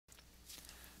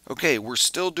Okay, we're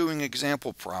still doing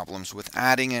example problems with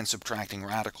adding and subtracting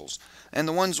radicals, and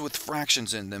the ones with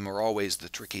fractions in them are always the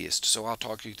trickiest, so I'll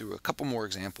talk you through a couple more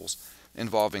examples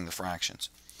involving the fractions.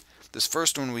 This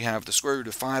first one, we have the square root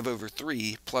of 5 over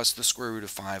 3 plus the square root of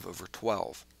 5 over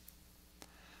 12.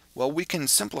 Well, we can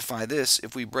simplify this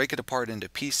if we break it apart into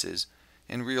pieces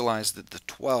and realize that the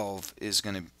 12 is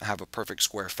going to have a perfect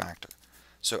square factor.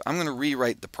 So I'm going to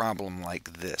rewrite the problem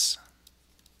like this.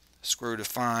 Square root of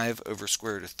 5 over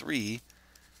square root of 3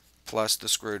 plus the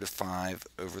square root of 5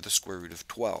 over the square root of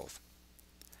 12.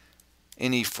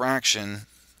 Any fraction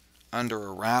under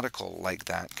a radical like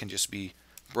that can just be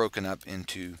broken up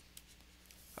into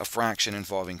a fraction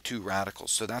involving two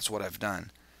radicals. So that's what I've done.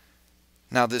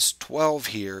 Now this 12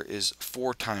 here is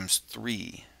 4 times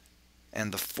 3,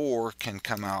 and the 4 can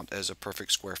come out as a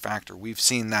perfect square factor. We've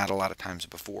seen that a lot of times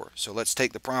before. So let's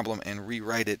take the problem and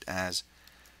rewrite it as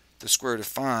the square root of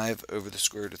 5 over the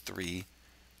square root of 3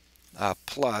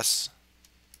 plus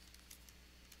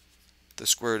the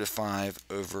square root of 5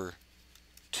 over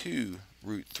 2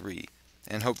 root 3.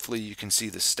 And hopefully you can see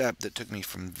the step that took me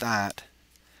from that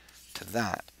to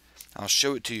that. I'll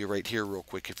show it to you right here real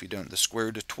quick if you don't. The square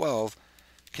root of 12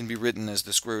 can be written as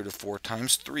the square root of 4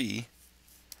 times 3,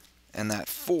 and that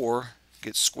 4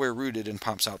 gets square rooted and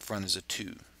pops out front as a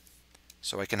 2.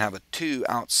 So I can have a 2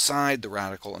 outside the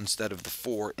radical instead of the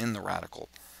 4 in the radical.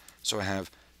 So I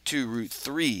have 2 root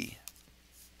 3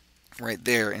 right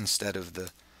there instead of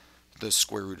the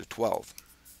square root of 12.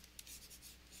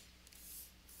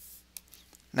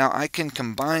 Now I can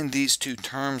combine these two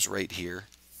terms right here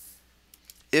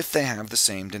if they have the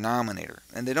same denominator.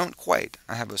 And they don't quite.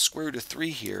 I have a square root of 3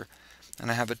 here,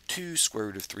 and I have a 2 square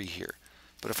root of 3 here.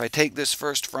 But if I take this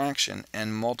first fraction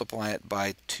and multiply it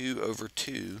by 2 over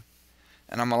 2,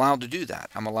 and I'm allowed to do that.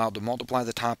 I'm allowed to multiply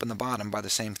the top and the bottom by the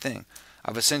same thing.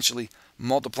 I've essentially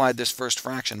multiplied this first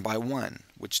fraction by 1,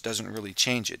 which doesn't really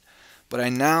change it. But I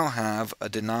now have a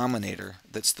denominator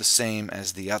that's the same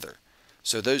as the other.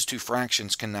 So those two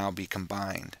fractions can now be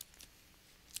combined.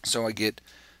 So I get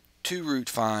 2 root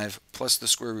 5 plus the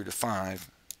square root of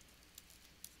 5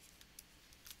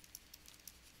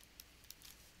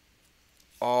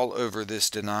 all over this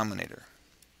denominator,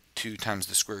 2 times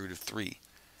the square root of 3.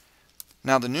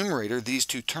 Now the numerator, these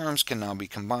two terms can now be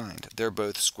combined. They're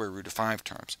both square root of 5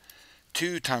 terms.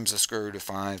 2 times the square root of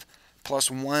 5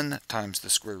 plus 1 times the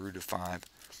square root of 5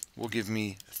 will give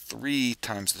me 3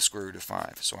 times the square root of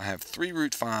 5. So I have 3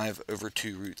 root 5 over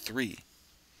 2 root 3.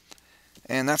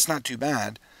 And that's not too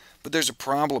bad, but there's a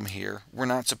problem here. We're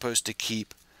not supposed to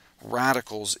keep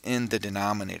radicals in the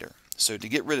denominator. So to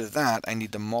get rid of that, I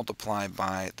need to multiply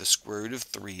by the square root of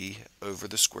 3 over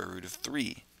the square root of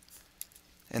 3.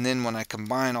 And then when I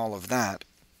combine all of that,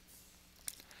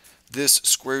 this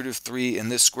square root of 3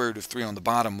 and this square root of 3 on the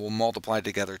bottom will multiply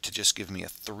together to just give me a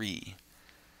 3.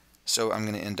 So I'm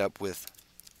going to end up with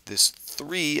this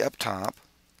 3 up top,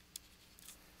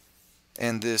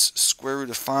 and this square root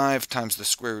of 5 times the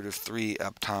square root of 3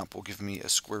 up top will give me a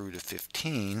square root of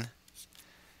 15.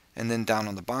 And then down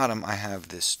on the bottom I have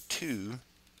this 2,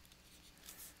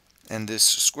 and this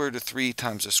square root of 3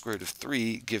 times the square root of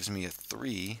 3 gives me a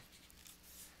 3.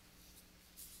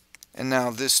 And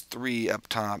now this 3 up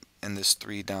top and this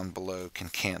 3 down below can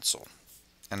cancel,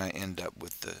 and I end up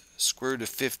with the square root of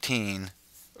 15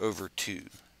 over 2.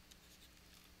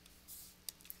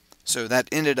 So that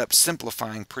ended up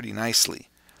simplifying pretty nicely,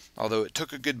 although it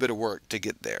took a good bit of work to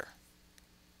get there.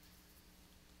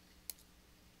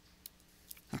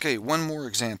 Okay, one more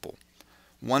example.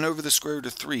 1 over the square root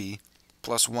of 3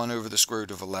 plus 1 over the square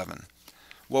root of 11.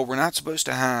 Well, we're not supposed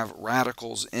to have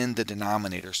radicals in the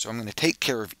denominator, so I'm going to take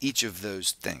care of each of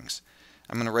those things.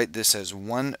 I'm going to write this as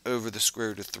 1 over the square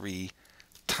root of 3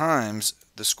 times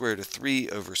the square root of 3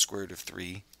 over square root of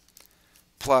 3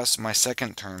 plus my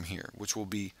second term here, which will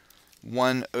be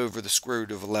 1 over the square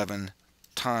root of 11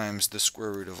 times the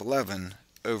square root of 11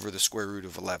 over the square root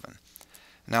of 11.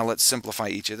 Now let's simplify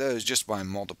each of those just by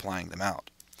multiplying them out.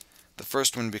 The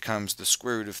first one becomes the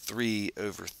square root of 3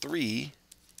 over 3,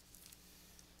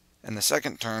 and the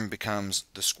second term becomes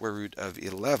the square root of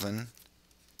 11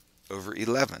 over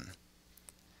 11.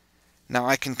 Now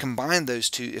I can combine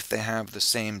those two if they have the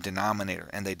same denominator,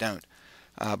 and they don't.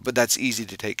 But that's easy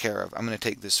to take care of. I'm going to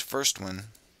take this first one,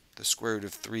 the square root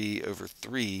of 3 over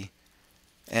 3,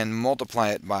 and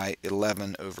multiply it by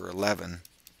 11 over 11.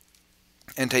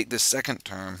 And take this second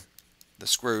term, the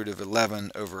square root of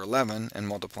 11 over 11, and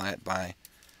multiply it by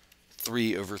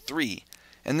 3 over 3.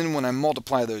 And then when I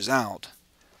multiply those out,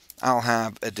 I'll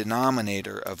have a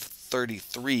denominator of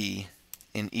 33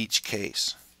 in each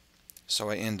case.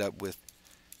 So I end up with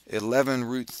 11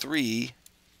 root 3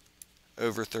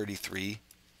 over 33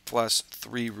 plus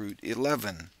 3 root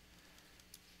 11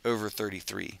 over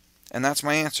 33. And that's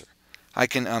my answer. I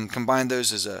can combine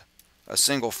those as a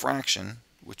single fraction,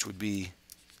 which would be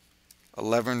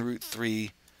 11 root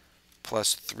 3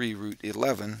 plus 3 root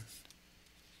 11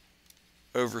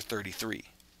 over 33.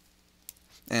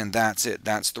 And that's it.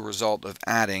 That's the result of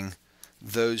adding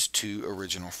those two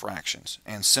original fractions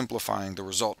and simplifying the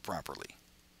result properly.